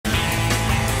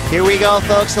Here we go,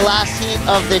 folks, the last heat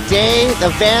of the day, the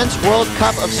Vans World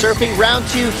Cup of Surfing, Round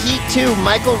 2, Heat 2,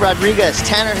 Michael Rodriguez,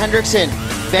 Tanner Hendrickson,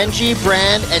 Benji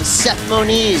Brand, and Seth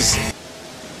Moniz.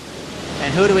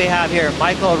 And who do we have here?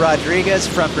 Michael Rodriguez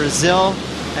from Brazil,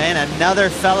 and another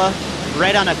fella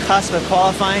right on the cusp of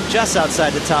qualifying, just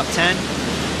outside the top 10.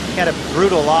 He had a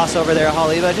brutal loss over there at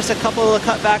Haleiwa. Just a couple of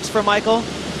cutbacks for Michael.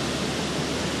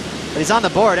 But he's on the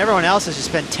board. Everyone else has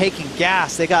just been taking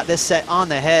gas. They got this set on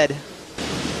the head.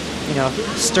 You know,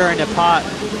 stirring the pot,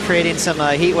 creating some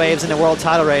heat waves in the world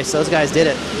title race. Those guys did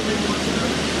it.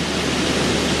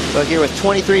 Well, here with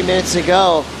 23 minutes to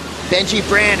go, Benji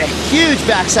Brand, a huge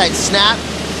backside snap.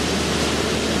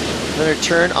 Another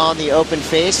turn on the open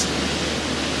face.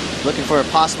 Looking for a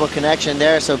possible connection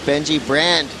there, so Benji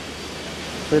Brand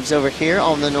lives over here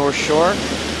on the North Shore,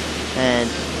 and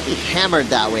he hammered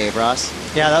that wave, Ross.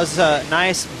 Yeah, that was a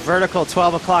nice vertical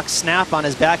 12 o'clock snap on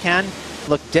his backhand.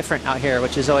 Looked different out here,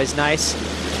 which is always nice.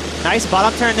 Nice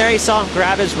bottom turn there. You saw him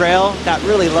grab his rail, got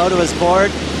really low to his board,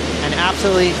 and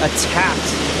absolutely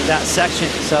attacked that section.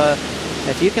 So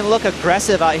if you can look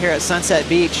aggressive out here at Sunset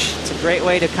Beach, it's a great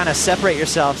way to kind of separate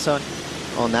yourself. So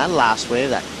on that last wave,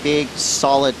 that big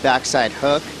solid backside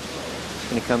hook, it's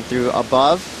going to come through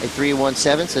above a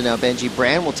 3.17. So now Benji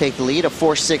Brand will take the lead, a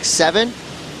 4.67.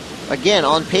 Again,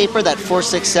 on paper, that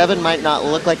 4.67 might not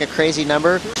look like a crazy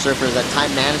number. Surfers, that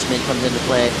time management comes into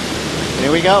play. And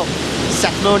here we go.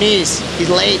 Seth Moniz, he's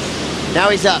late. Now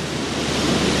he's up.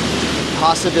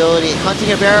 Possibility,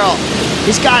 hunting a barrel.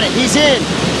 He's got it, he's in.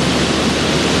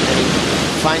 And he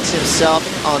finds himself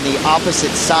on the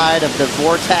opposite side of the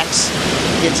vortex.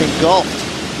 Gets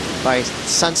engulfed by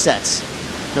Sunset's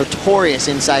notorious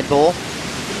inside bowl.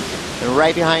 And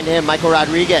right behind him, Michael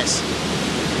Rodriguez.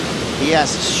 He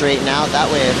has to straighten out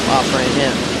that wave, offering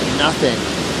him nothing.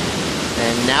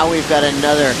 And now we've got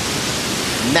another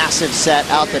massive set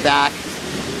out the back.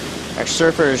 Our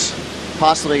surfers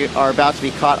possibly are about to be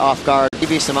caught off guard.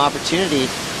 Give you some opportunity,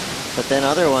 but then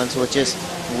other ones will just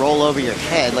roll over your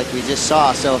head like we just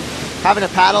saw. So having a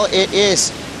paddle, it is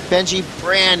Benji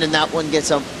Brand, and that one gets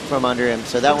up from under him.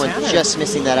 So that one just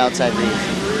missing that outside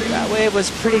reef. that wave was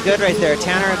pretty good right there.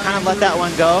 Tanner kind of let that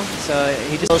one go, so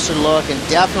he just... Closer look and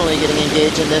definitely getting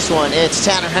engaged in this one. It's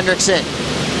Tanner Hendrickson.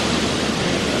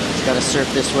 He's got to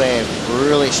surf this wave.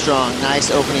 Really strong,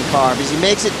 nice opening carve. As he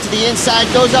makes it to the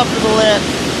inside, goes up for the lip.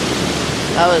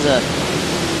 That was a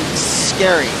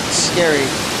scary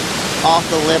off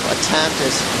the lip attempt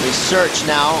as we search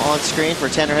now on screen for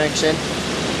Tanner Hendrickson.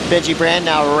 Benji Brand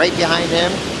now right behind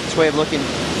him. This wave looking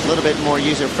a little bit more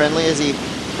user-friendly as he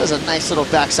does a nice little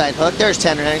backside hook. There's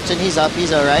Tanner Hendrickson. He's up.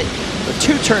 He's all right.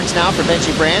 So 2 turns now for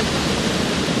Benji Brand.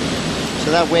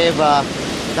 So that wave,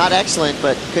 not excellent,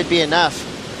 but could be enough.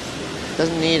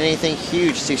 Doesn't need anything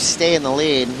huge to stay in the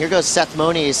lead. And here goes Seth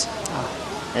Moniz.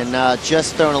 And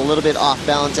just thrown a little bit off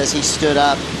balance as he stood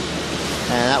up.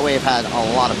 And that wave had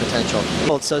a lot of potential.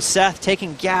 So Seth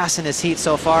taking gas in his heat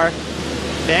so far.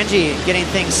 Benji getting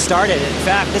things started. In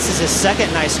fact, this is his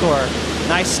second nice score.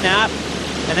 Nice snap,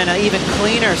 and then an even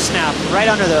cleaner snap right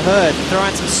under the hood,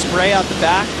 throwing some spray out the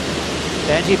back.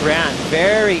 Benji Brand,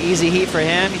 very easy heat for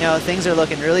him. You know, things are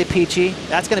looking really peachy.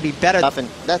 That's going to be better. And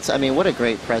that's, I mean, what a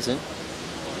great present.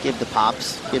 Give the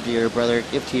pops, give to your brother,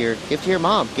 give to your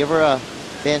mom. Give her a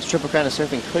Vans Triple Crown of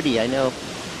Surfing hoodie. I know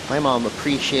my mom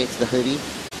appreciates the hoodie.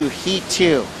 Heat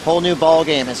 2, whole new ball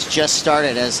game has just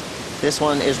started as this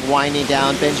one is winding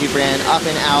down. Benji Brand up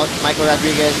and out. Michael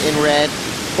Rodriguez in red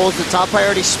holds the top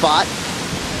priority spot.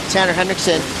 Tanner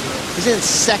Hendrickson is in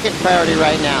second priority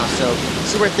right now, so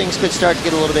this is where things could start to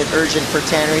get a little bit urgent for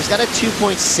Tanner. He's got a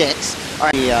 2.6. All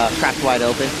right, he cracked wide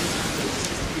open.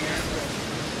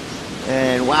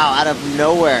 And wow, out of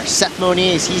nowhere, Seth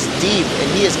Moniz, he's deep,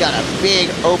 and he has got a big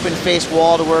open face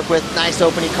wall to work with. Nice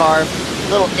opening carve,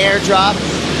 little airdrop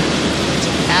to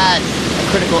add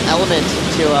a critical element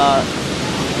to a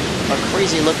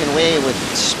crazy looking wave with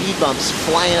speed bumps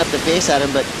flying up the face at him,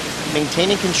 but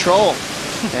maintaining control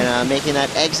and making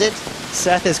that exit.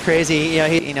 Seth is crazy.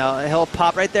 You know, he'll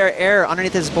pop right there, air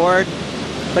underneath his board,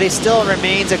 but he still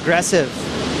remains aggressive.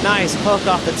 Nice hook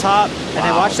off the top, and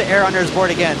then watch the air under his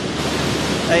board again.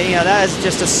 You know, that is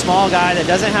just a small guy that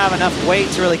doesn't have enough weight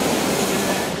to really...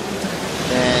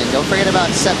 And don't forget about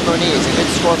Seth Moniz. A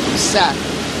good score from Seth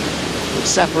would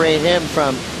separate him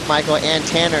from Michael and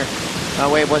Tanner. That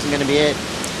wave wasn't going to be it.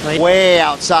 Way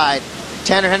outside.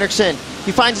 Tanner Hendrickson,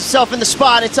 he finds himself in the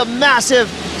spot. It's a massive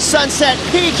sunset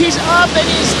peak. He's up and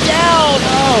he's down.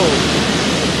 Oh,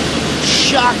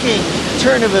 shocking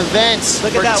turn of events.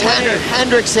 Look at that Tanner wave.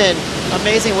 Hendrickson.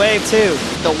 Amazing wave too.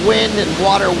 The wind and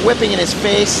water whipping in his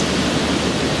face.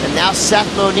 And And now Seth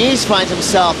Moniz finds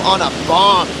himself on a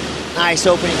bomb. Nice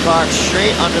opening carve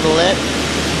straight under the lip.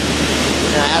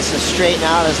 And it has to straighten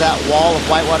out as that wall of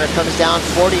whitewater comes down.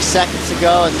 40 seconds to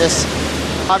go, and this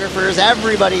photographers,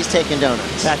 everybody's taking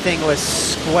donuts. That thing was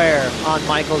square on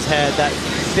Michael's head. That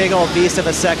big old beast of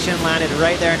a section landed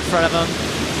right there in front of him.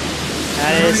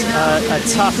 That is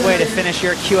a tough way to finish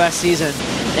your QS season.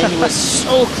 And he was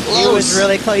so close. He was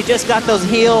really close. He just got those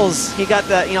heels. He got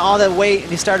the, all the weight, and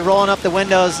he started rolling up the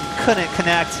windows. Couldn't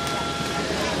connect.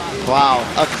 Wow,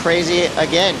 a crazy,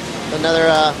 again,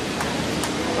 another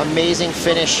amazing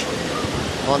finish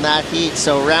on that heat.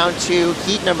 So round 2,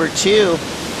 heat number 2,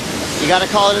 you got to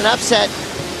call it an upset,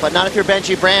 but not if you're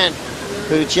Benji Brand,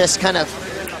 who just kind of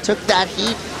took that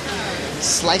heat,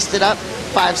 sliced it up,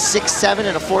 5.67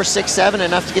 and a 4.67,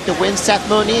 enough to get the win. Seth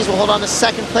Moniz will hold on to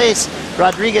second place.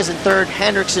 Rodriguez in third,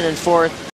 Hendrickson in fourth.